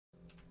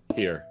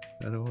Here.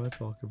 I don't want to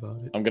talk about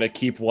it. I'm gonna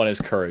keep one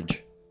as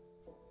courage.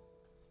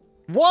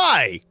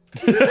 Why?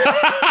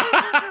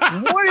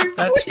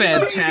 That's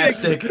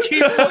fantastic.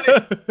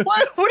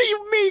 What do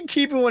you mean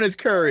keeping one as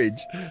courage?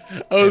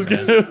 I was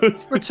gonna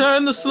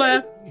Return the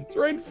slap. It's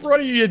right in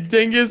front of you, you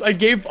dingus. I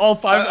gave all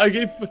five. I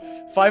gave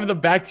 5 of them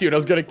back to you, and I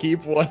was gonna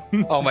keep one.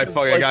 Oh my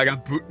fucking god! I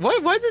got boot.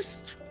 What? Why is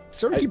this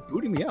server keep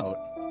booting me out?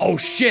 Oh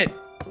shit!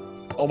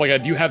 Oh my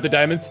god! Do you have the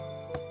diamonds?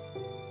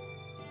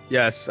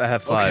 Yes, I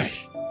have 5. Okay.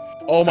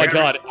 Oh my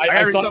god!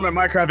 I thought my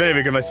Minecraft anyway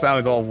because my sound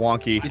is all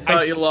wonky. You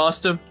thought you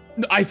lost him?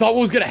 I thought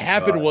what was gonna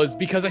happen was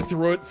because I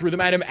threw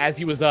them at him as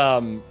he was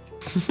logging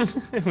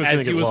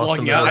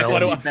out.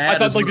 I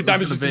thought like the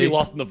diamonds was gonna be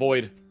lost in the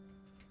void.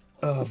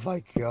 Oh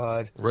my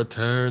god!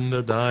 Return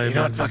the diamonds.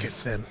 You know what? Fuck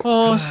it, then.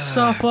 Oh,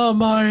 suffer,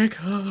 Mike.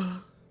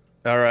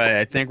 All right,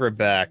 I think we're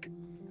back,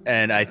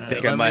 and I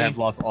think I might have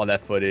lost all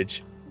that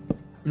footage.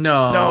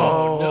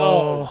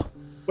 No.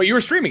 Wait, you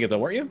were streaming it though,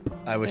 weren't you?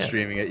 I was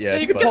streaming it. Yeah,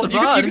 you could get the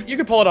VOD. You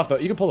could pull it off though.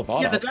 You could pull the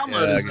VOD. Yeah, the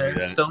download is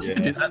there. Still, you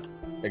can do that.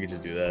 I could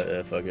just do that.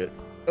 Yeah, fuck it.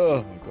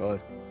 Oh my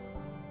god.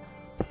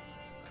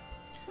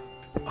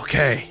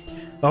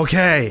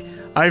 Okay.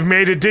 I've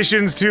made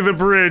additions to the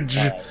bridge.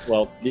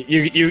 Well,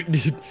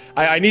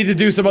 I need to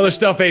do some other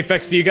stuff,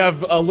 Aphex. So you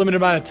have a limited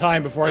amount of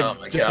time before I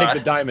just take the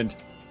diamond.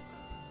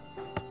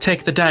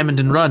 Take the diamond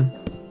and run.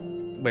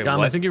 Wait, GaLm,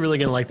 what? I think you're really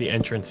gonna like the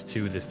entrance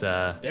to this.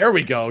 There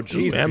we go.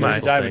 Jesus,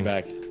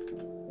 Diamondback.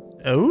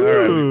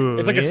 Ooh,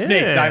 it's like a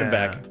snake,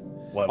 Diamondback.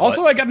 What?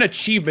 Also, I got an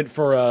achievement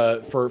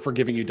for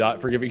giving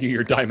you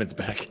your diamonds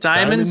back.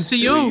 Diamonds to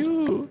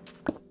you.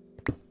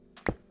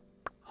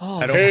 Oh,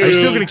 are you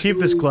still gonna keep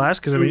this glass?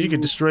 Because I mean, you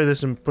could destroy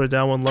this and put it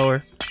down one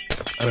lower.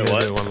 Wait,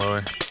 what? One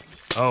lower.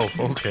 Oh,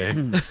 okay.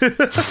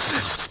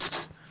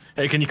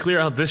 Hey, can you clear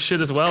out this shit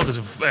as well?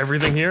 Just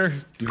everything here?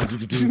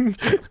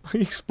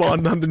 He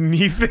spawned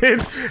underneath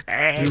it.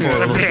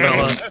 Little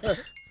fella.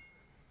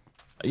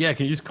 Yeah,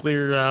 can you just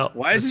clear out?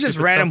 Why is it just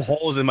random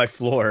holes in my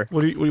floor? What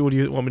do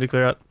you want me to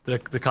clear out?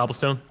 The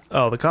cobblestone.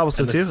 Oh, the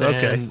cobblestone too.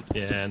 Okay.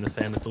 Yeah, and the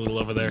sand that's a little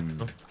over there.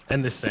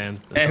 And this sand.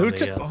 And who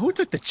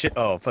took the chicken?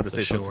 Oh, I was about to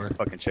say something.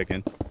 Fucking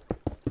chicken.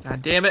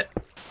 God damn it.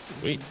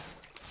 Sweet.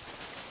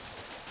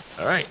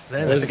 All right,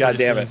 then there's a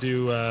goddamn it.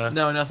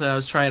 No, nothing. I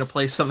was trying to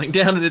place something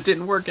down and it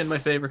didn't work in my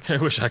favor. I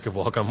wish I could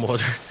walk on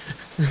water.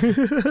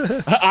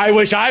 I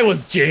wish I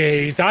was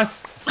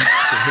Jesus.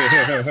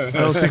 I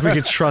don't think we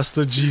could trust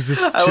a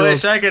Jesus. I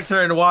wish I could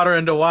turn water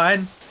into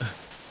wine.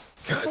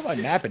 What's about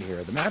a map in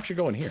here? The map should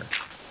go in here.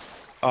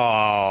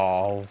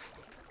 Oh.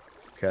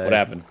 Okay. What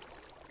happened?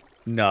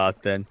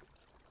 Nothing.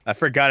 I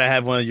forgot I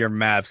had one of your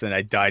maps and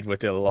I died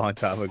with it a long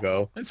time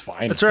ago. That's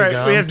fine. That's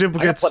right. We have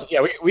duplicates.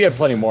 Yeah, we have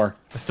plenty more.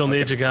 I still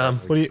need you, GaLm.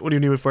 What do you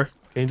need it for?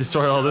 Can you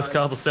destroy all this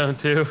cobblestone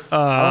too?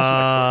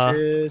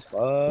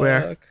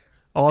 Where?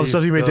 All the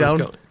stuff you made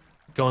down?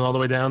 Going all the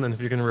way down, and if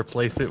you're gonna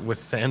replace it with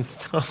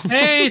sandstone.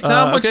 Hey,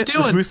 Tom, what you doing?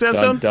 The smooth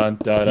sandstone?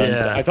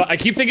 Yeah. I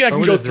keep thinking I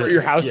can go through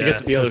your house to get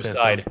to the other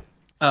side.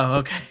 Oh,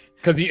 okay.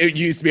 Because you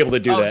used to be able to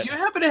do that. Do you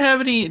happen to have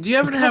any? Do you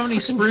happen to have any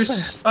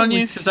spruce on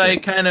you? Because I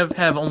kind of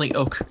have only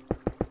oak.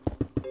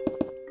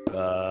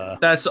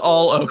 That's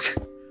all oak.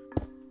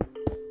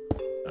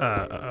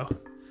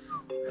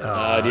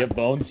 Do you have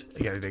bones?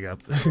 I gotta dig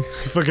up.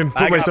 Fucking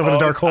put myself in a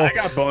dark hole. I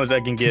got bones I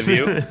can give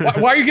you.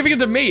 Why are you giving them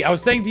to me? I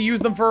was saying to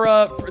use them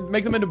for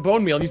make them into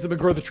bone meal and use them to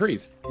grow the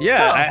trees.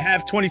 Yeah, I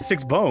have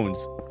 26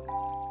 bones.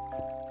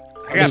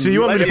 So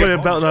you want me to put it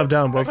about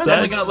down both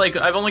sides?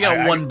 I've only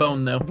got one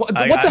bone though. What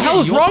the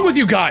hell is wrong with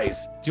you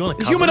guys? Do you want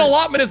the human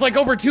allotment is like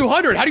over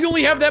 200. How do you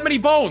only have that many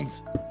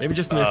bones? Maybe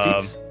just in their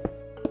feet.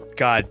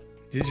 God,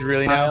 did you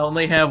really know? I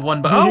only have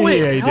one bone. Oh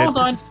wait, yeah, hold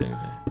on.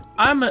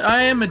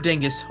 I am a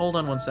dingus. Hold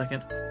on one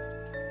second.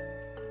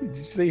 Did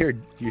you say you're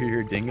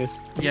a dingus?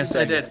 Yes,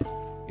 I did.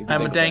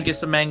 I'm a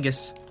dangus, a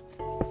mangus.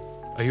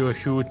 Are you a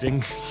Hugh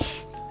Ding?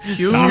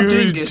 Hugh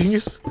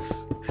dingus.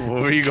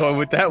 Where are you going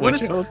with that one,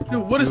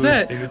 What is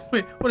that?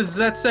 Wait, what is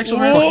that sexual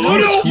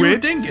reference? Hugh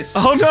dingus.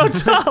 Oh no,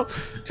 Tom!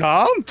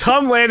 Tom?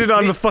 Tom landed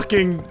on the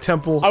fucking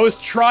temple. I was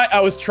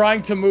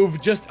trying to move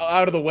just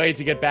out of the way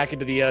to get back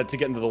into the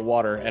into the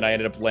water, and I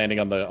ended up landing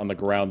on the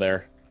ground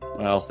there.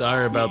 Well,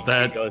 sorry about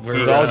that.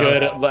 It's all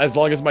good. As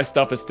long as my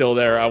stuff is still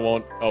there, I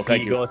won't. Oh,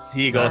 thank you.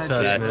 He goes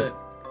splat.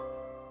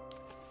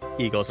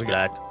 He goes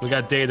splat. We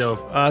got Dado.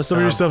 Some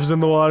of your stuff is in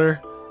the water.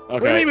 Okay.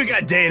 What do you mean we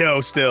got Dado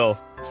still?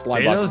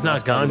 Dado's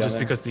not gone just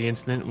because the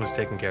incident was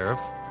taken care of.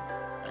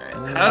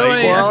 How do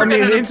I? Well, I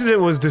mean, the incident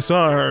was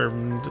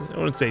disarmed. I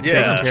wouldn't say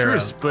taken care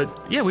of. But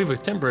yeah, we have a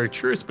temporary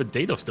truce, but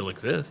Dado still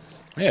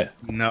exists. Yeah.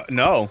 No.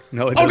 Oh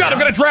God, I'm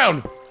gonna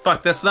drown.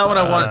 Fuck, that's not what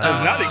I want.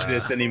 Does not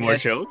exist anymore,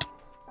 Chill.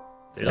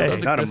 Hey,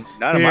 not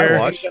on my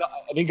watch. I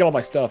didn't get all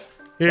my stuff.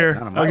 Here,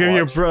 I'll give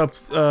you a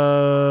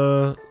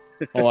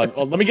Hold on.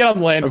 Well, let me get on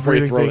land before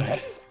you throw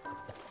that.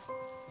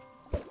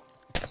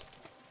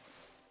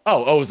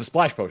 Oh, it was a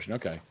splash potion.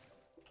 Okay.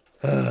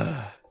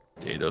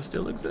 Dado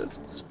still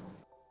exists.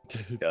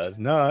 Does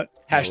not.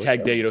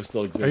 Hashtag Dato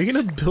still exists. Are you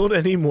gonna build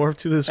any more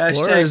to this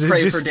floor? Or is pray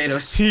it just for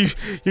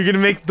Datos. you're gonna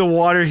make the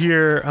water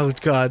here? Oh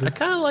God. I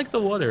kind of like the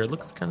water. It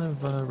looks kind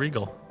of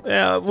regal.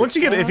 Yeah. Once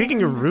you get, if you can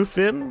get a roof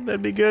in,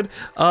 that'd be good.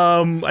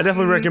 I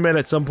definitely recommend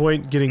at some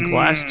point getting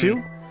glass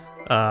too.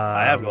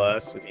 I have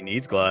glass. If he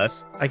needs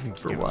glass. I can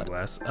For give what? him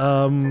glass.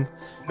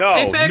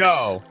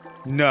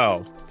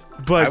 No.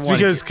 But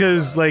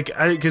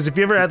because if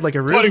you ever had like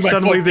a roof, Putting my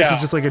suddenly foot this down.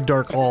 is just like a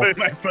dark hall. Putting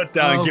my foot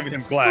down and giving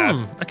him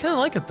glass. I kind of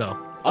like it though.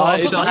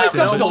 Is all my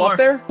stuff still up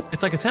there?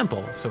 It's like a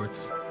temple of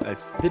sorts.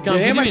 Did Gum,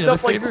 any of can my you do me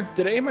stuff another favor?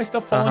 did any of my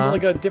stuff fall into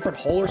like a different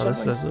hole or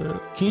This something? does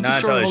it. Can you Not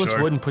destroy all entirely this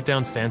sure. wood and put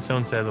down sandstone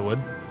instead of the wood?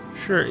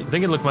 Sure. I think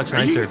it'd look much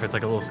nicer if it's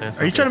like a little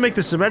sandstone. Are you trying to make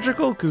this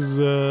symmetrical? Because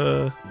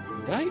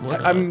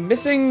I'm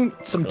missing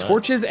some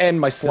torches and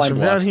my slime from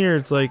block. down here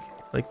it's like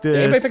Did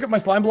anybody this. pick up my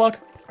slime block?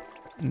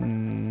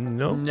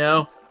 No.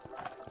 No.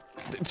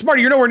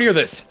 Smarty, you're nowhere near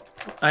this.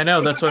 I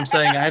know, that's what I'm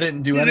saying. I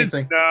didn't do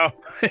anything. No.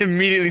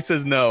 Immediately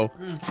says no.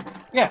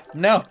 Yeah,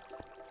 no.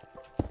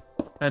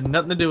 Had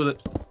nothing to do with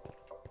it.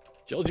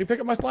 Jill, did you pick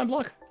up my slime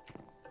block?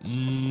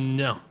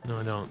 No,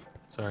 I don't.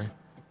 Sorry.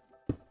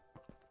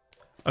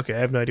 Okay, I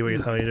have no idea what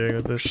the hell you're doing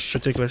with this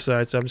particular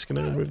side, so I'm just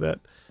gonna remove that.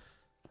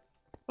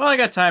 Well, I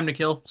got time to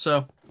kill,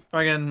 so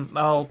I'll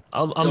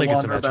make it wander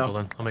symmetrical about.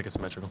 then. I'll make it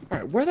symmetrical. All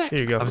right, where the Here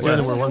you go. I was doing it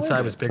glass. where one How is side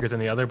it? was bigger than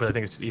the other, but I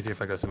think it's just easier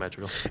if I go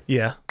symmetrical.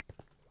 Yeah.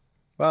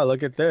 Wow,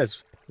 look at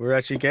this. We're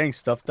actually getting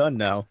stuff done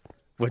now.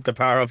 With the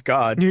power of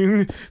God.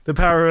 The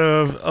power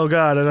of, oh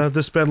God, I don't have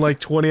to spend like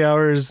 20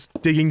 hours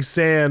digging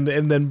sand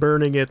and then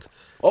burning it.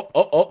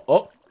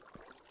 Oh.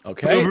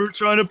 Okay. We're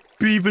trying to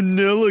be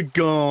vanilla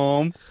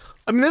gum.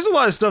 I mean, there's a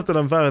lot of stuff that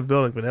I'm fine with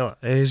building vanilla.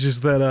 It's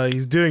just that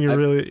he's doing it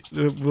really,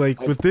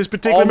 with this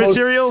particular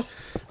material,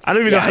 I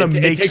don't even know how to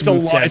make it takes a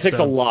smooth lot. It takes a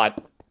sandstone.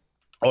 lot.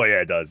 Oh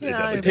yeah, it does.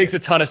 It takes a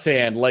ton of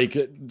sand, like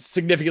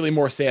significantly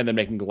more sand than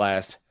making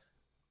glass.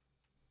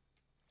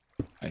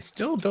 I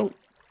still don't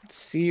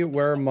see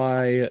where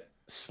my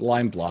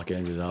slime block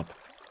ended up.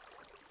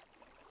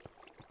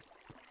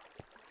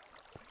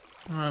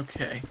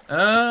 Okay.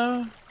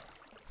 I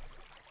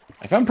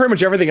found pretty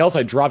much everything else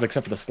I dropped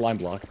except for the slime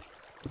block.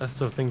 That's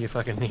the thing you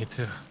fucking need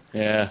too.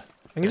 Yeah.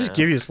 I can just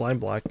give you a slime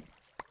block.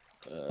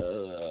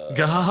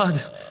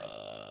 God.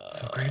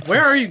 So grateful.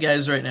 Where are you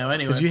guys right now,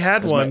 anyway? Because you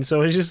had one,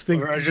 so I just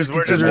think, We're just just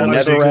consider it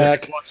watching-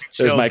 like- Netherrack.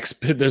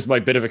 watching There's my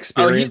bit of Oh,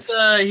 experience.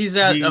 he's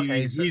at.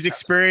 Okay, He's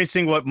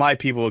experiencing what my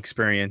people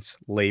experience: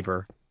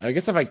 labor. I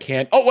guess if I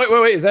can't. Oh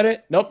wait. Is that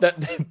it? Nope.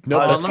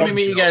 Nope. Let me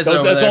meet you guys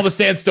over That's there. all the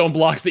sandstone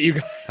blocks that you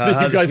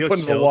how's it guys feel, put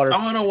into the Chilled? water.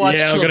 I'm gonna watch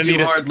Yeah, I'm Chill gonna do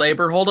need it. hard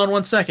labor. Hold on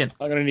 1 second.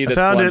 I'm gonna need I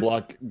that found slime it.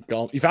 block.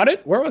 You found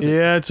it? Where was it?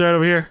 Yeah, it's right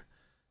over here.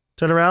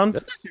 Turn around.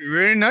 That's actually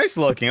really nice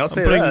looking. I'll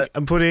say I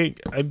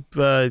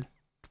that.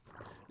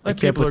 My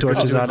can't people put are good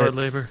torches doing on hard it.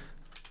 labor.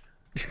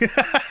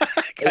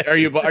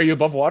 Are you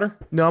above water?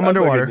 No, I'm I fucking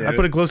underwater. did I it.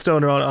 put a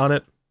glowstone on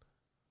it.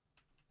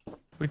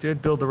 We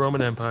did build the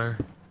Roman Empire.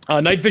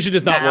 Night vision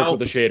does not work Ow. with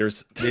the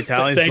shaders. The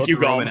Italians Thank built you,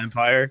 the Roman GaLm.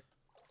 Empire.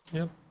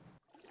 Yep.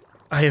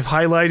 I have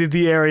highlighted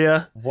the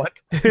area.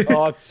 What?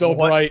 Oh, it's so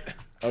What? bright.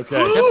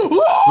 Okay.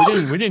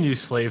 We didn't use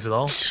slaves at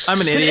all. I'm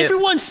an Can idiot.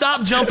 everyone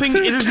stop jumping?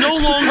 It is no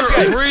longer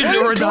a bridge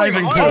or a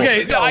diving pool.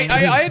 Okay,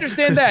 I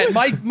understand that.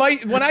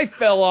 When I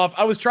fell off,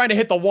 I was trying to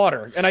hit the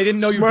water, and I didn't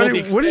know you built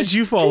Smarty, the what did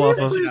you fall off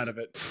of? out of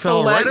it.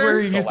 Fell The right ladder?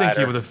 where you The think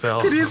ladder. you would have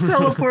fell. Can you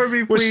teleport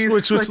me, please?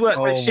 Which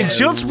Oh in my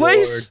Chilt's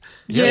place?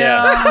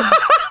 Yeah.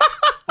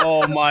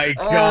 Oh my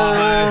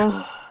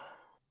god.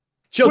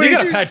 Chill, you Wait,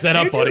 gotta patch that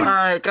up, buddy. All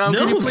right, Gum,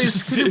 can No, you please,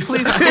 just- can you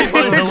please Yeah,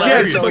 help me?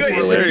 hilarious. It's, good.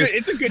 hilarious.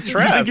 It's a good You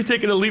trap. think you're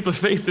taking a leap of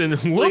faith and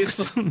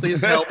whoops.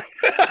 Please help.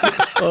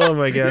 Oh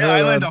my god. Yeah, I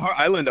hold learned, on.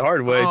 I learned the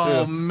hard way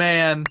Oh too.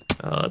 man.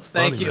 Oh, that's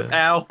funny, Thank you. man.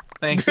 Ow.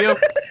 Thank you.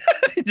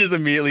 It just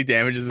immediately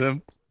damages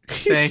him.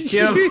 Thank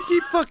you.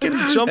 Keep fucking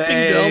jumping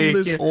Hey. down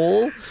this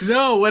hole.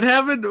 No, what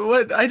happened?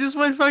 What? I just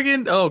went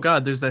fucking. Oh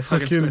god, there's that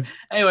fucking. Fucking Squid.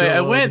 Anyway, I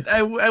God. went.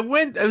 I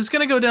went. I was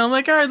gonna go down. I'm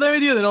like, all right, let me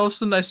do it. Then all of a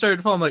sudden, I started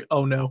to fall. I'm like,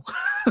 oh no.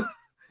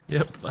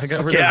 Yep, I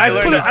got rid Okay, of I that.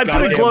 learned this I put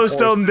a goddamn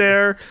glowstone horse.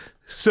 there,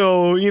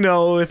 so you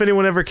know if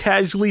anyone ever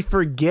casually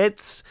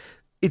forgets,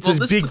 it's Well, a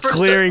this is big the first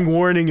glaring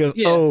warning of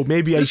Yeah. oh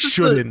maybe I This is the-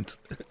 shouldn't.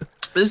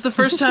 This is the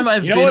first time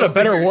I've. You know been what a over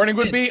better here warning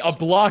would be? since. A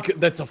block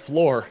that's a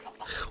floor.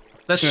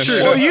 That's true.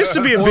 Well, it used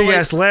to be a Or big like-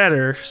 ass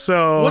ladder,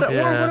 so What,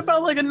 Yeah. what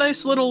about like a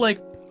nice little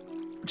like,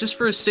 just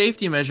for a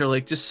safety measure,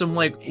 like just some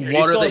like you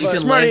water still that you have a-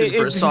 can Smarty, land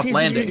in for a soft you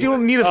landing.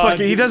 don't need a fucking.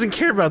 He you- doesn't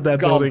care about that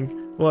Gum. building.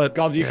 What?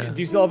 Gom, do Yeah.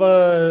 you still have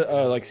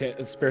a like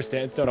spare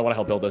sandstone? I want to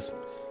help build this.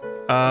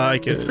 I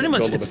can. It's pretty Go a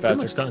much little it's bit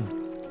pretty faster. much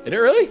done. Did it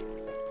really?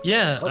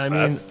 Yeah, That was I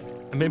mean, fast.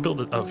 I may build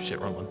it. Oh shit,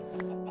 wrong one.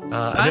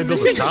 I I'm may build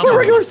a just Just top put one.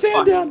 regular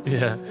sand down.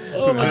 Yeah.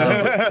 Oh my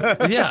god.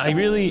 But yeah, I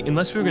really,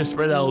 unless we were gonna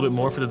spread it out a little bit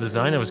more for the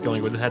design I was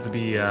going with, it had to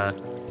be,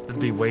 it'd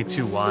be way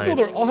too wide.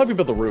 I'll help you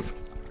build the roof.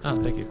 Oh,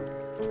 thank you.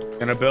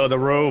 Gonna build a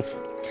roof.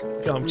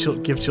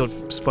 Give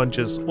Chill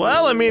sponges.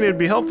 Well, I mean, it'd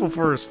be helpful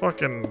for his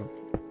fucking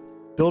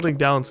building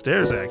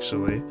downstairs,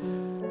 actually.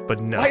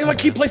 But no, Why do I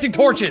keep placing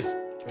torches?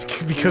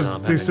 because No,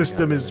 I'm the having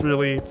system a- is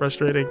really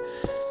frustrating.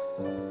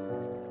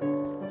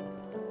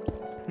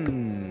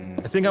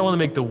 I think I want to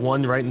make the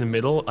one right in the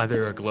middle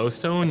either a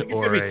glowstone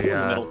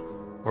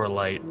or a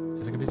light.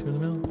 Is it gonna be 2 in the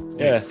middle? It's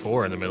gonna be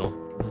 4 in the middle.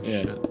 Oh,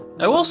 Yeah. shit.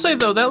 I will say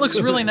though, that looks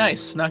really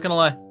nice. Not gonna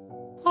lie.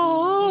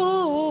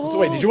 So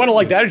wait, did you want it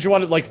like that, or did you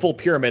want it like full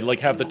pyramid, like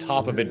have the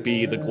top of it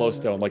be the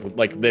glowstone,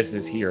 like this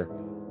is here?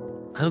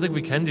 I don't think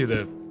we can do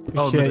the.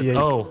 Oh,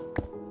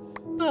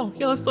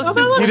 Yeah, let's do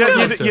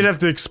you'd have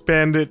to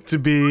expand it to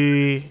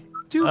be.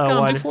 Do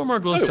 4 more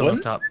glowstone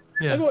up top.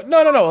 Yeah.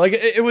 No. Like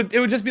it would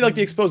just be like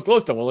the exposed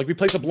glowstone. Well, like we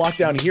place a block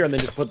down here and then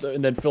just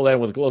and then fill that in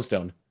with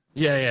glowstone.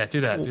 Yeah.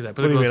 Do that. Put what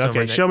do you mean?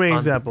 Okay, show me an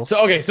example. So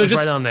so just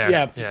right on there.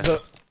 Yeah.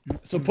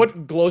 So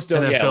put glowstone.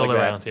 And then fill like it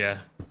around. Yeah.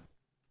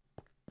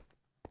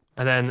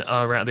 And then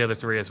around the other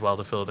 3 as well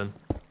to fill it in.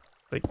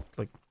 Like.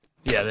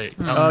 Yeah.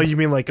 Oh, you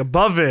mean like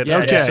above it? Yeah,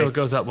 okay. So it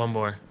goes up 1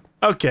 more.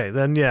 Okay,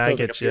 then yeah, I like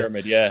get a you.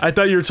 pyramid, yeah. I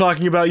thought you were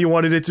talking about you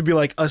wanted it to be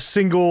like a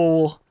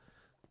single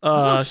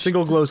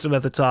glowstone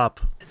at the top.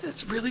 This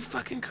is really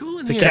fucking cool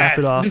in To here. cap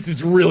it off. This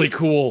is really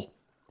cool.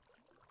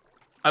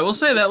 I will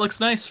say that looks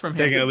nice from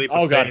here. Taking a leap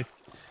Oh of god. faith.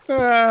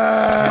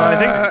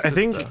 I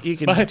think you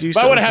can do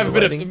something.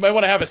 Might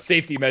want to have a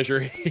safety measure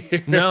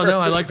here. No,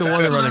 I like the one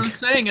That's what running. I'm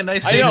saying. A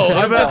nice. I know.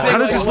 How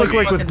does this look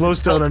like with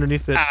glowstone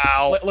underneath it?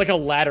 Ow. Like a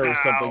ladder or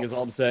something is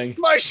all I'm saying.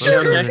 My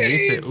sugar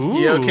Underneath it. beans. Ooh.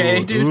 You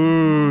okay, dude?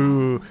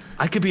 Ooh.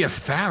 I could be a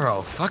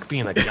pharaoh. Fuck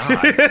being a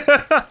god.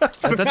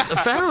 A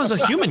pharaoh is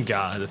a human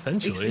god,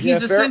 essentially.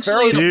 He's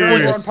essentially an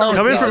Dude,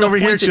 come in from over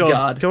here, appointed chill.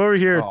 god. Come over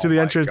here to the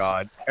my entrance.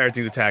 God.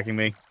 Everything's attacking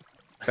me.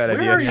 Bad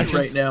Where are idea. you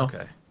right now?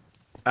 Okay.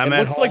 I'm It at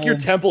looks like your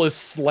home. temple is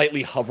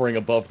slightly hovering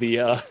above the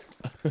above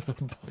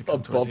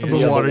the The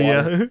Yeah, water, the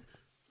yeah.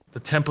 The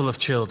temple of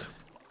chilled.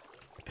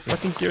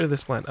 Fucking get rid of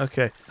this plant.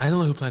 Okay. I don't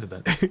know who planted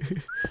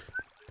that.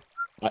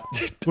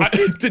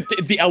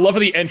 I love how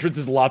the entrance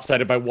is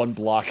lopsided by 1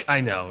 block.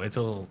 I know, it's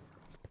a little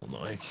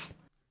annoying.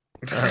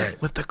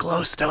 Alright. With the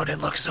glowstone, it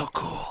looks so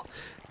cool.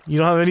 You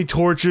don't have any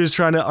torches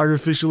trying to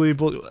artificially.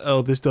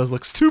 Oh, this does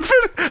look stupid.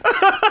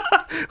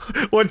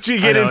 Once you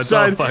get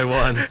inside, it's off by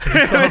 1.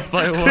 It's off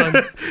by 1.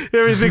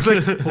 everything's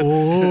like,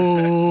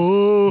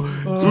 oh,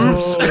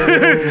 oops.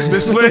 The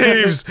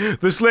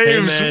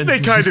slaves, man. they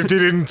kind of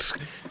didn't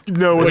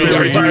know what Wait, they are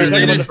were you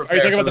doing.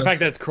 talking about the fact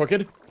that it's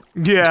crooked?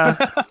 Yeah,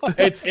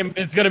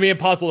 It's gonna be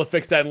impossible to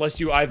fix that unless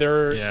you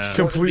either Yeah.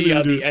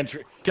 Completely do. the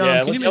entrance. Gum, Yeah,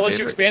 can you do me a unless you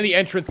favor? expand the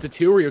entrance to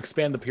 2 or you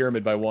expand the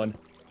pyramid by 1.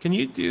 Can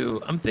you do,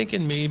 I'm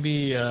thinking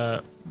maybe,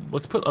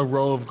 let's put a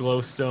row of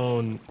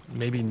glowstone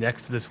maybe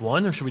next to this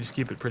one, or should we just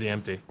keep it pretty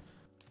empty?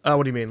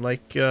 what do you mean,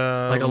 like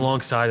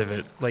Alongside of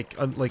it. like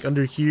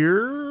under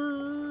here?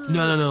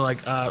 No,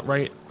 like,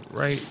 right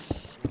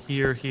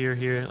here,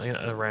 like,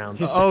 around.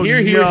 Oh,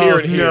 Here, no,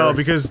 and here. no,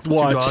 because Too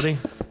watch. gaudy?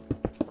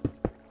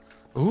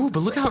 Ooh, but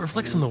look how it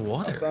reflects in the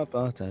water.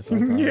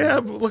 Yeah,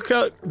 but look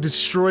how it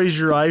destroys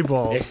your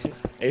eyeballs.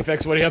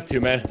 Aphex, what are you up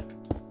to, man?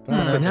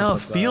 But now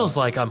it feels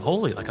like I'm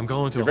holy, like I'm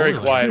going to You're a very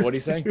holy quiet. What are you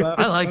saying?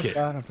 I like it.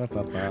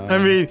 I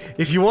mean,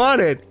 if you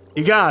want it,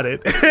 you got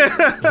it.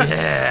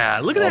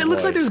 Yeah, look at that. It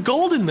looks boy. like there's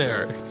gold in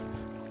there.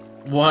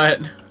 What?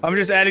 I'm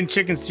just adding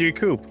chickens to your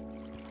coop.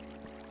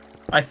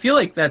 I feel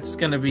like that's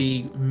gonna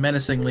be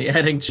menacingly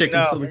adding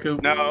chickens to the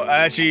coop. No, I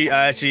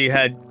actually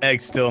had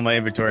eggs still in my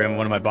inventory in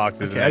one of my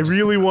boxes. Okay, I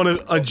really want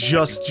to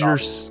adjust your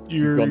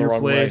Going the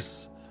wrong way.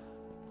 place.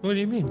 What do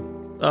you mean?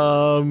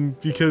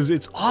 Because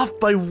it's off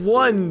by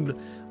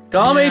 1.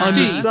 GaLm Yeah, HD, on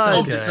the side.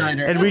 Soap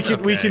Designer. And we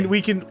That's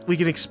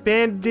can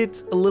expand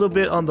it a little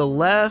bit on the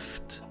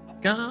left.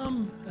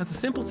 As a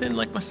simpleton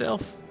like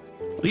myself,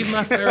 leave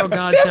my pharaoh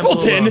god temple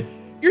Simpleton!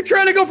 alone. You're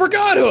trying to go for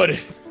godhood!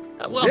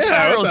 Well, Yeah,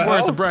 pharaohs what the weren't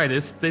hell? the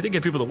brightest. They did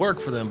get people to work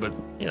for them, but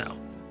you know,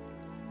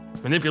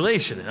 it's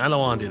manipulation, and I don't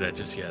want to do that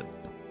just yet.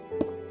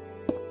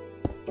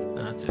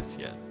 Not just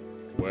yet.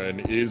 When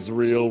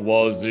Israel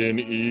was in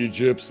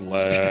Egypt's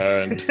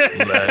land,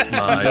 Let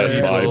my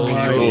let my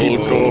people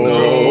people go.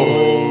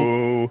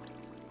 go.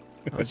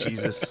 Oh,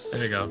 Jesus.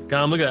 There you go.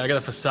 GaLm, look at that. I got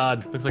a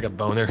facade. Looks like a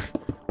boner.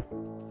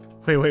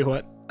 Wait,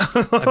 what?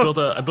 I built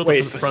a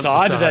Wait, front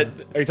facade? That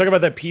are you talking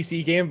about that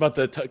PC game about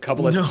the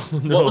couple that's No.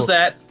 What was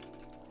that?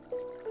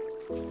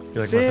 You like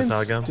my facade,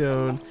 GaLm?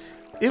 Sandstone.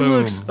 It Boom.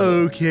 looks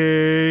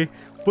okay.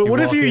 But what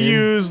if walk you in,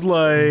 use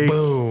like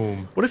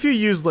Boom. what if you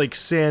use like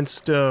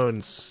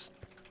sandstone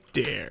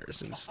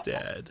stairs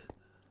instead?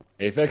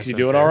 Aphex, you not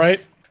doing fair. all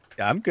right?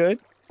 Yeah, I'm good.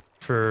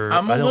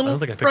 I'm a I little don't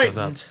think I picked those up.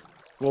 frightened.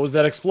 What was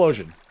that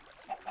explosion?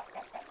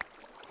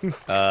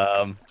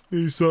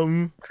 Do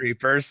something.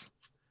 Creepers.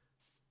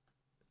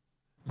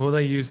 Will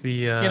I use the?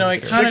 You know, I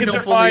sure. kinda Chickens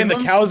don't are fine. The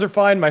believe 'em. cows are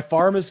fine. My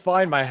farm is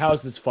fine. My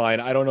house is fine.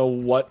 I don't know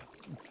what.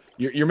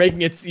 You're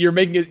making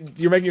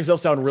yourself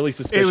sound really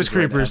suspicious. It was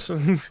right now. creepers.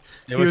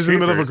 He was was in the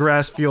middle of a creepers.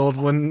 grass field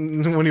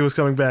when he was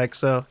coming back.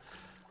 So,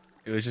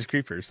 It was just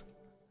creepers.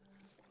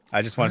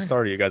 I just want to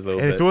startle you guys a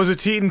little and bit. if it was a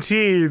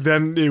TNT,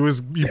 then it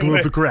was you blew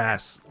up the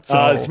grass.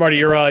 So, Smarty,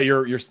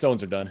 your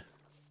stones are done.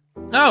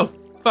 Oh,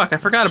 fuck! I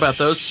forgot about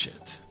those.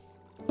 Shit.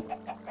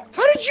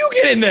 How did you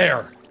get in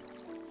there?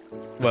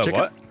 What?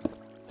 What?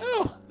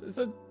 Oh, there's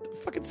a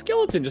fucking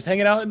skeleton just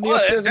hanging out in the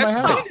What? upstairs of my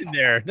That's house. been in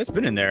there. That's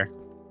been in there.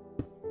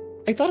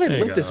 I thought I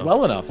lit this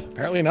well enough.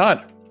 Apparently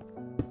not.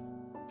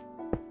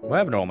 What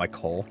happened to all my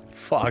coal?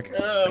 Fuck.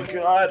 Oh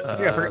god.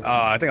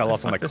 I think I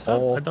lost all my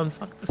coal. I done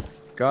fucked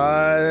this.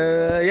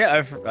 God,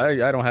 yeah,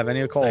 I don't have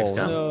any coal. Thanks,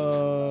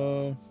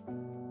 No.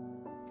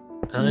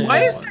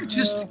 Why is there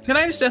just? Can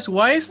I just ask?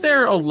 Why is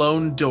there a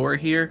lone door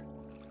here?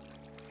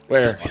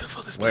 Where?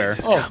 Beautiful this Where? place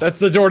is, Oh, that's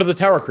the door to the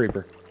tower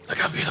creeper. Look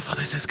how beautiful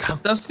this is,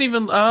 GaLm. Doesn't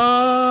even.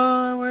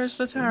 Where's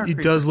the tower? It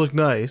does look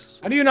nice.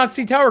 How do you not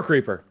see tower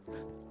creeper?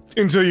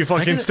 Until you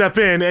fucking step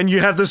in and you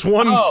have this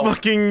one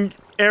fucking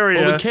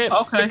area. Well, we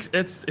can't fix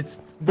it's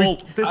well,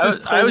 this is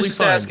totally I was just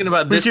asking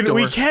about this door.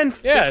 We can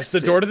Yeah, it's the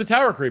door to the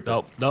tower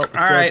creeper. Nope.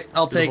 All right,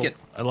 I'll take it.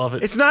 I love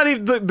it. It's not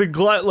even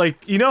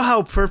like, you know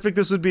how perfect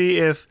this would be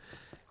if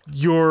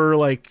your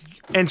like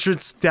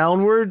entrance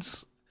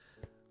downwards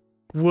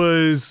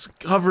was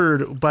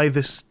covered by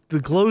the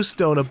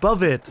glowstone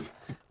above it,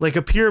 like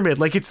a pyramid,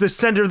 like it's the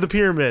center of the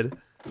pyramid.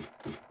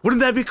 Wouldn't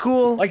that be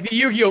cool? Like the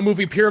Yu-Gi-Oh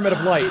movie Pyramid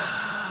of Light.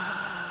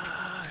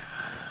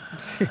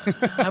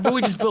 How about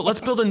we just let's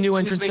build a new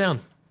entrance down.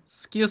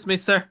 Excuse me,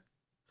 sir.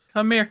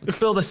 Come here. Let's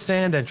build a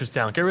sand entrance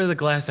down. Get rid of the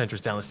glass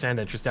entrance down, the sand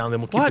entrance down, then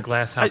we'll keep the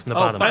glass house in the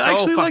bottom. I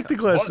actually like the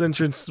glass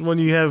entrance when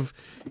you have,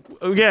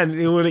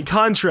 again, when it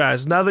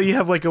contrasts. Now that you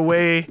have like a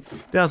way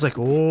down, it's like,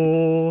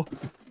 oh.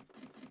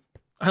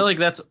 I like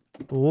that's.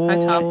 Oh. Hi,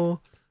 Tom.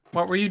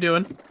 What were you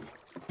doing?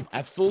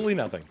 Absolutely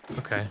nothing.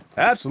 Okay.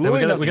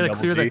 Absolutely. We gotta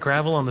clear that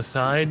gravel on the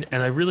side,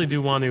 and I really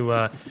do want to.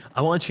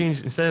 I want to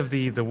change instead of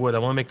the wood. I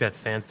want to make that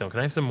sandstone. Can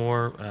I have some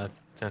more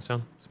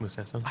sandstone? Smooth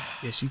sandstone.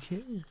 Yes, you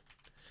can.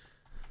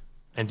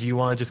 And do you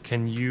want to just?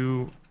 Can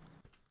you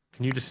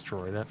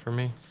destroy that for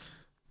me?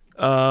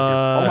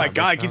 Oh my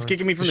god, it keeps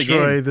kicking me from the game.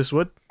 Destroy this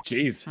wood.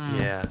 Jeez.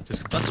 Yeah,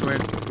 just That's weird.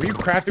 Were you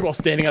crafting while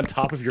standing on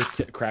top of your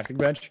crafting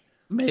bench?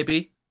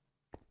 Maybe.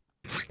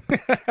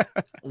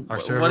 Our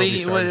server What are will be you?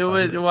 starting in 5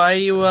 minutes. Why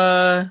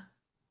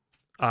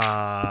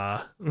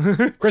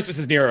are you? Christmas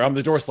is near. I'm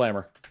the door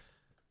slammer.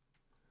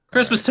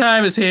 Christmas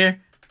time is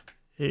here.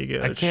 Here you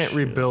go. I can't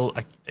rebuild.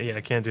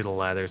 I can't do the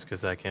ladders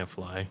because I can't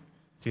fly.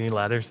 Do you need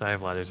ladders? I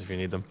have ladders if you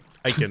need them.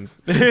 I can.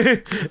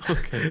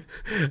 Okay.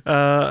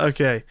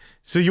 Okay.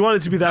 So you want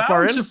it to be that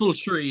far in? Bountiful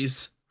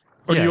trees.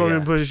 Or do Yeah, you want me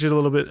yeah. to push it a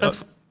little bit?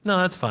 No,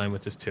 that's fine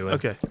with just 2 in.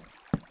 Okay.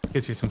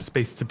 Gives you some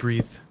space to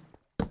breathe.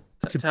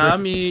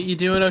 Tom, you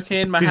doing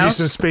okay in my Gives you house?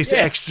 some space to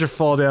extra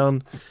fall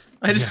down.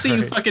 I just see you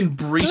right. fucking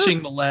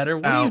breaching the ladder.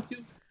 What are you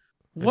doing?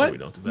 Maybe we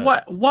don't do that.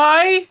 What?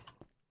 Why?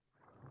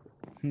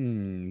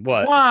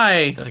 What?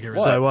 Why? Gotta get rid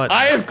What? of By what?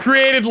 I have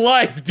created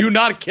life. Do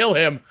not kill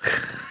him.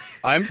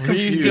 I'm What are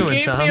you confused. doing,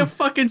 Gave Tom? me a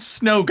fucking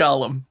snow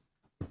golem.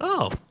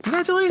 Oh,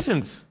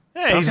 congratulations!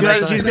 Hey, he's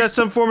Okay. got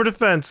some form of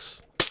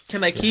defense.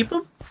 Can I keep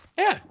him?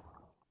 Yeah.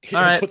 You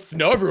All right. put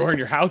snow everywhere in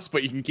your house,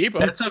 but you can keep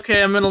him. That's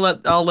okay.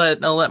 I'll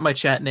let my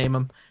chat name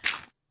him.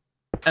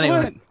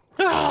 Anyway,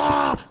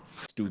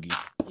 Stoogie.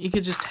 you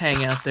could just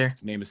hang out there.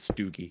 His name is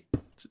Stoogie.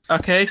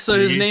 Okay, so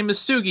his name is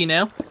Stoogie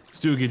now.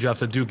 Stoogie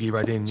drops a doogie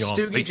right in your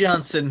Stoogie face.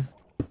 Johnson.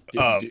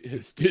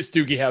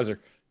 Stoogie Hauser.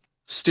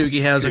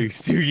 Stoogie Hauser.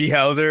 Stoogie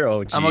Hauser.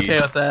 Oh, geez. I'm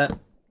okay with that.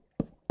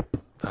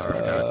 Power of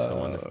God, so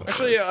wonderful.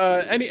 Actually,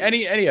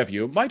 any of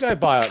you, might I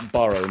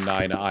borrow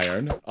 9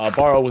 iron?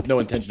 Borrow with no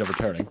intention of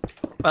returning.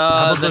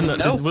 How about Then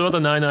no. what about the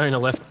 9 iron I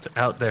left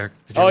out there?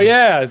 Did you- Oh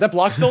yeah, is that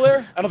block still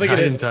there? I don't think I it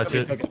is. didn't touch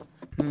Somebody it. took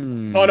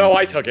Oh no,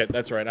 I took it.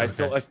 That's right.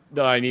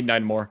 I need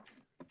 9 more.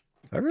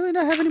 I really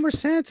not have any more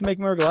sand to make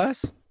more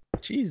glass.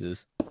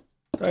 Jesus.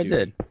 Thought I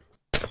did.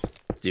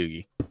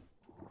 Doogie.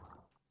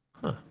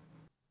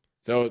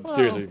 So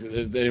seriously,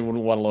 does anyone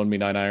want to loan me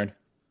 9 iron?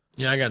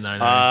 Yeah, I got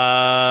 9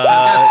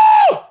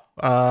 iron.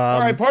 All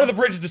right, part of the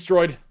bridge is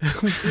destroyed.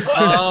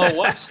 Oh,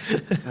 what?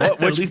 At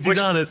least he's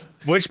honest.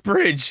 Which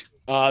bridge?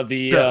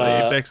 The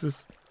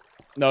Apexes.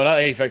 no, not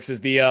Aphex, is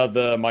the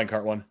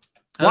minecart one.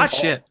 Oh,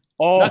 shit.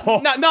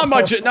 Oh, Not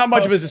much of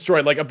it is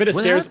destroyed. Like a bit of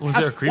What stairs. happened? Was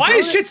there a creeper Why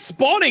is on it? shit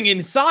spawning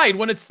inside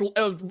when it's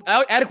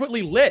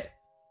adequately lit?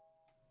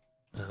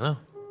 I don't know.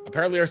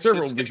 Apparently our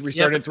server will be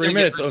restarted in 3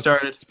 minutes. So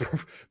it's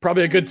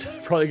probably a good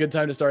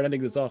time to start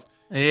ending this off.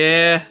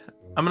 Yeah,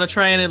 I'm gonna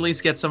try and at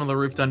least get some of the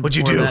roof done What'd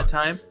you before do? that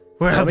time.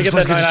 Where Let me this get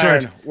place that get 9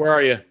 iron. destroyed? Where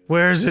are you?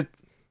 Where is it?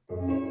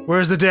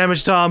 Where's the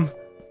damage, Tom?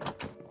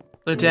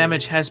 The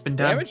damage has been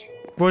done. Damage?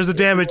 Where's the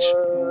damage?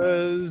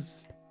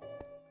 Was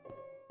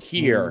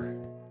here.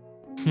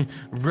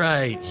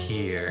 Right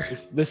here.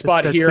 This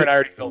spot That's here, it. and I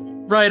already filled it.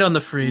 Right on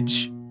the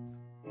fridge.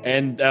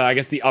 And I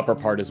guess the upper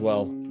part as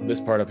well. This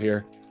part up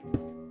here.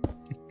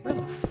 How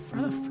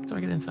the fuck do I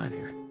get inside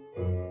here?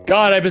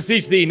 God, I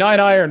beseech thee, 9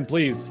 iron,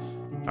 please.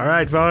 All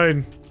right,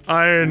 fine.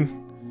 Iron.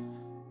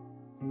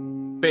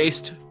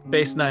 Base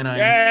 9 iron.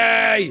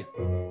 Yay!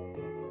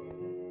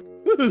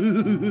 What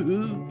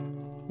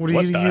do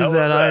What you the use hell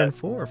that is iron that?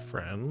 for,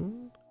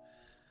 friend?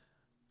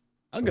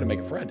 I'm gonna make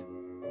a friend.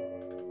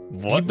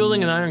 You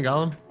building an iron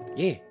golem?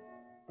 Yeah.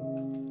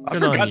 I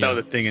Good on forgot that you.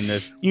 was a thing in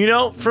this. You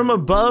know, from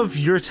above,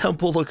 your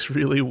temple looks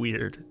really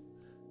weird.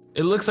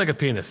 It looks like a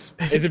penis.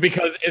 Is it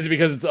because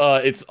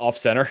it's off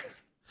center?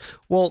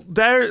 Well,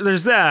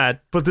 there's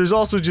that, but there's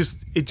also it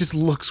just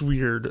looks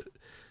weird.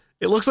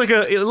 It looks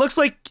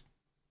like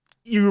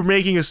you were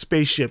making a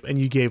spaceship and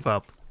you gave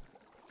up.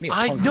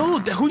 I know.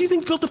 Who do you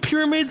think built the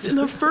pyramids in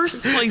the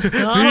first place, The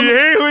Tom?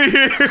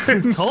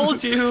 aliens!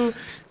 Told you.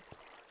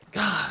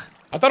 God.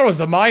 I thought it was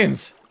the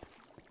Mayans.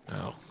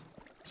 No,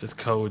 it's just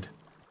code.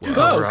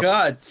 Oh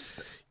God.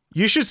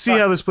 You should see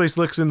how this place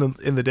looks in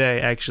the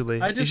day.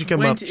 Actually, I you just should come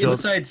went up, Jill.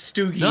 inside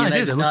Stoogie No, I and I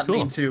did. did It not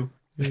looks mean to.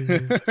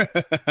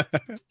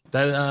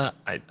 That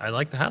I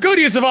like the house. Good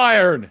use of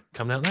iron.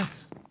 Coming out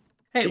nice.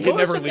 Hey, You what can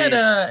was never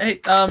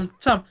it that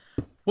Tom,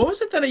 what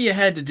was it that you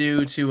had to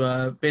do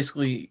to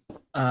basically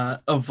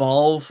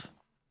evolve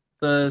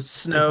the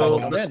snow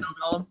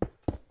golem?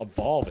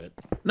 Evolve it.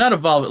 Not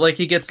evolve it, like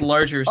he gets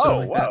larger or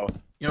something like wow. that.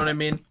 You know what I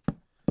mean?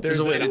 There's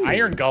a way an to-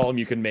 iron golem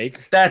you can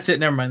make. That's it.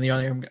 Never mind. The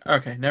iron.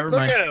 Okay, never Look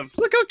mind. at him.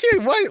 Look how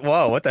cute. What?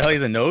 Whoa, what the hell?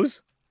 He's a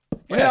nose?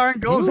 Why do iron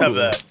golems have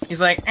that? He's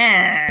like,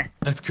 eh.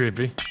 That's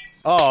creepy.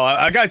 Oh,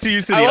 I got too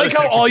used to the I other like how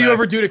texture all you pack.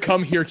 ever do to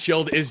come here,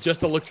 chilled, is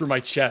just to look through my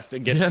chest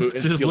and get Yeah, food.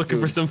 And just steal looking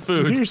food. for some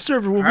food. Your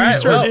server will Alright,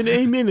 restart well. in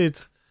a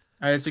minute.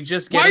 I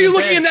suggest. Why are getting you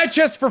looking in beds. that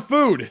chest for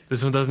food?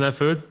 This one doesn't have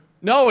food.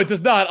 No, it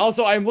does not.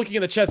 Also, I'm looking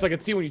in the chest so I can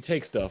see when you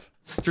take stuff.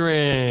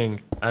 String.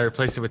 I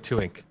replaced it with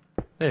 2 ink.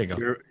 There you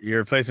go. You're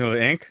replacing it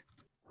with ink?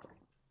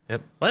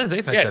 Yep. Why does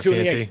Apex Yeah, have 2 in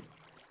the TNT? ink.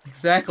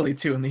 Exactly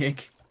 2 in the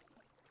ink.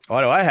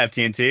 Why do I have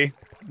TNT?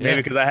 Maybe Yeah.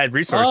 because I had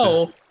resources.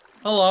 Oh,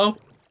 hello.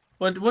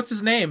 What's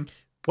his name?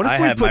 What if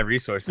I we have put my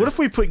resources. What if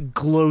we put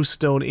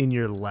glowstone in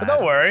your lab?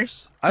 Don't worry.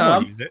 I Tom?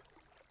 won't use it.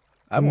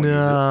 I won't use it.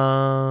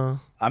 No.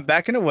 I'm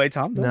backing away,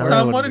 Tom. Don't No. worry. That Tom,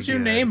 wouldn't what be did you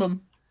good. name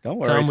him? Don't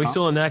worry. Tom, we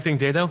still enacting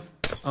Dado?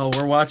 Oh,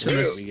 we're watching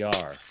this. We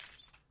are.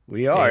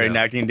 We are Dado.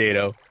 enacting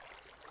Dado.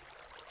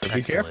 So be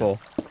Excellent. careful.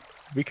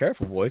 Be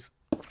careful, boys.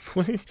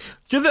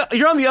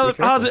 You're on the other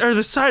careful. or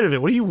the side of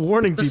it. What are you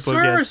warning The people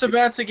server's against?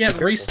 about to get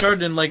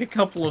restarted in like a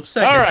couple of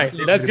seconds. All right,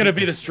 that's gonna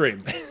be the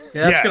stream.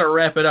 Yeah, that's Yes. gonna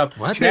wrap it up.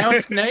 What? Now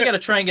you gotta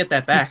try and get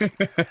that back.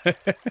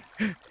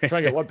 Try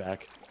and get what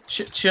back?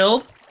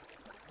 Chilled.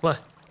 What?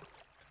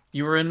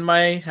 You were in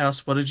my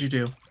house. What did you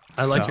do?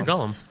 I like your No.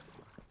 golem.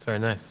 It's very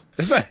nice.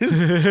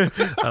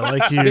 I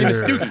like name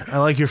is your Stoogie. I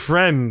like your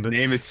friend.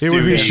 Name is It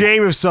would be a Stoogie.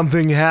 shame if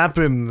something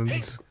happened.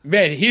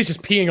 Man, he's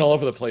just peeing all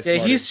over the place. Yeah,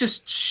 Smarty. he's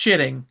just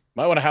shitting.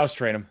 Might want to house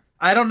train him.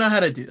 I don't know how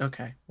to do.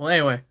 Okay. Well,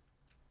 anyway,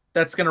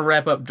 that's gonna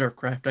wrap up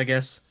DerpCraft, I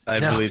guess. I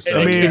No. believe so. And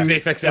I it mean- kicks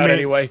Apex out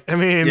anyway. I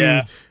mean,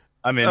 yeah.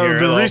 I'm in here. the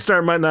hello.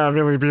 restart might not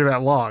really be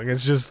that long.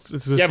 It's just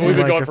Yeah, but we've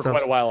been going for Minecraft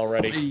quite a while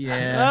already.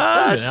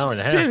 Yeah. It's An hour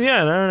and a half. been,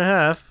 yeah, an hour and a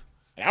half.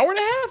 An hour and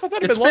a half? I thought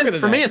it'd It's been longer been than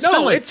for that. me. It's no,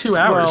 been like it's 2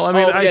 hours. Well, I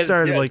mean, Oh, I yeah,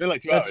 started Yeah, like it's been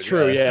like 2 that's hours,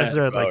 true, yeah. I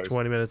started 2 like hours.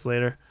 20 minutes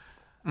later.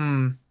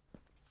 Mm.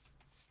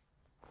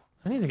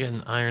 I need to get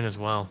an iron as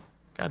well.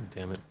 God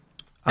damn it.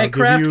 Hey, I'll give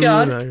Craft you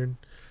God. an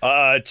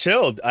iron.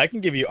 Chilled. I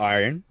can give you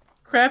iron.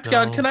 Craft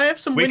God, No. can I have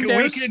some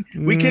windows?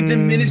 We can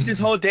diminish this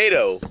whole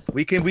Dado.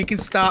 We can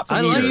stop.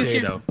 I here. like Please,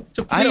 Dado.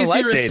 To I don't please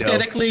like your Dado.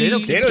 aesthetically Dado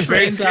keeps Dado's very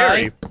trained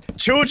scary. eye.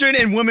 Children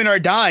and women are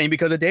dying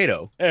because of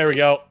Dado. There we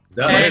go.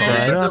 Hey,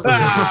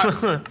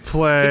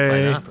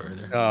 Play.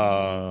 Oh.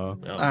 All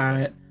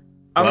right.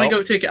 I'm Well-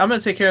 gonna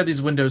take care of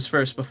these windows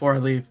first before I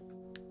leave.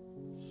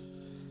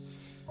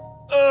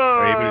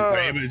 Are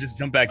you able to just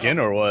jump back in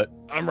or what?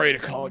 I'm ready to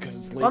call it because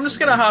it's late. I'm just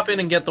for gonna me. hop in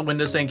and get the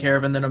windows taken care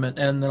of, and then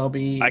I'll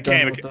be. I done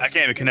can't with even. this. I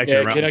can't even connect it Yeah,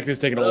 around. connect is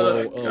taking a Oh,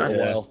 little God.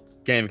 while.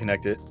 Can't even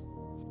connect it.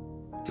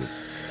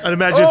 I'd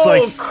imagine it's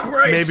like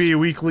Christ. maybe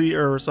weekly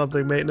or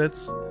something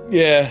maintenance.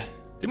 Yeah.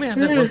 Didn't we have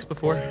that once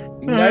before?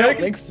 I don't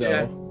think so.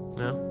 Yeah.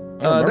 No.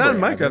 I don't Not in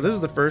remember. Minecraft. This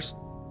is the first.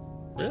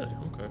 Really?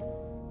 Okay.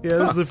 Yeah,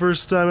 this is the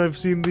first time I've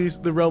seen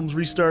the realms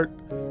restart.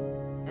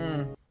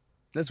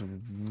 That's All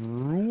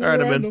right,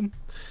 I'm in.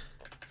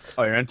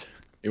 Oh, you're in.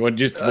 You want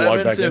to just I'm log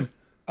in back too. in?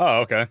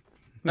 Oh, okay.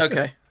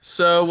 Okay,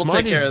 so we'll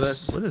take care of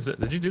Smarty's- this. What is it?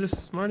 Did you do this,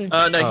 Smarty? No,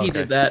 Oh, he okay.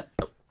 did that.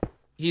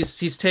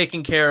 He's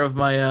taking care of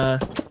my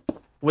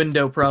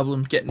window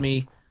problem, getting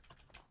me.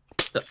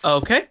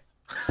 Okay.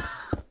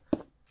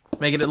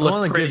 Making it I look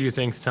want to pretty. give you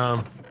things,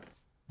 Tom.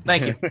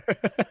 Thank you.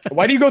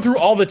 Why do you go through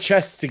all the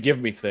chests to give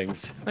me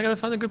things? I gotta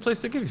find a good place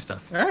to give you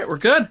stuff. All right, we're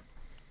good.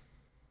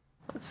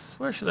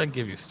 Where should I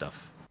give you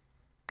stuff?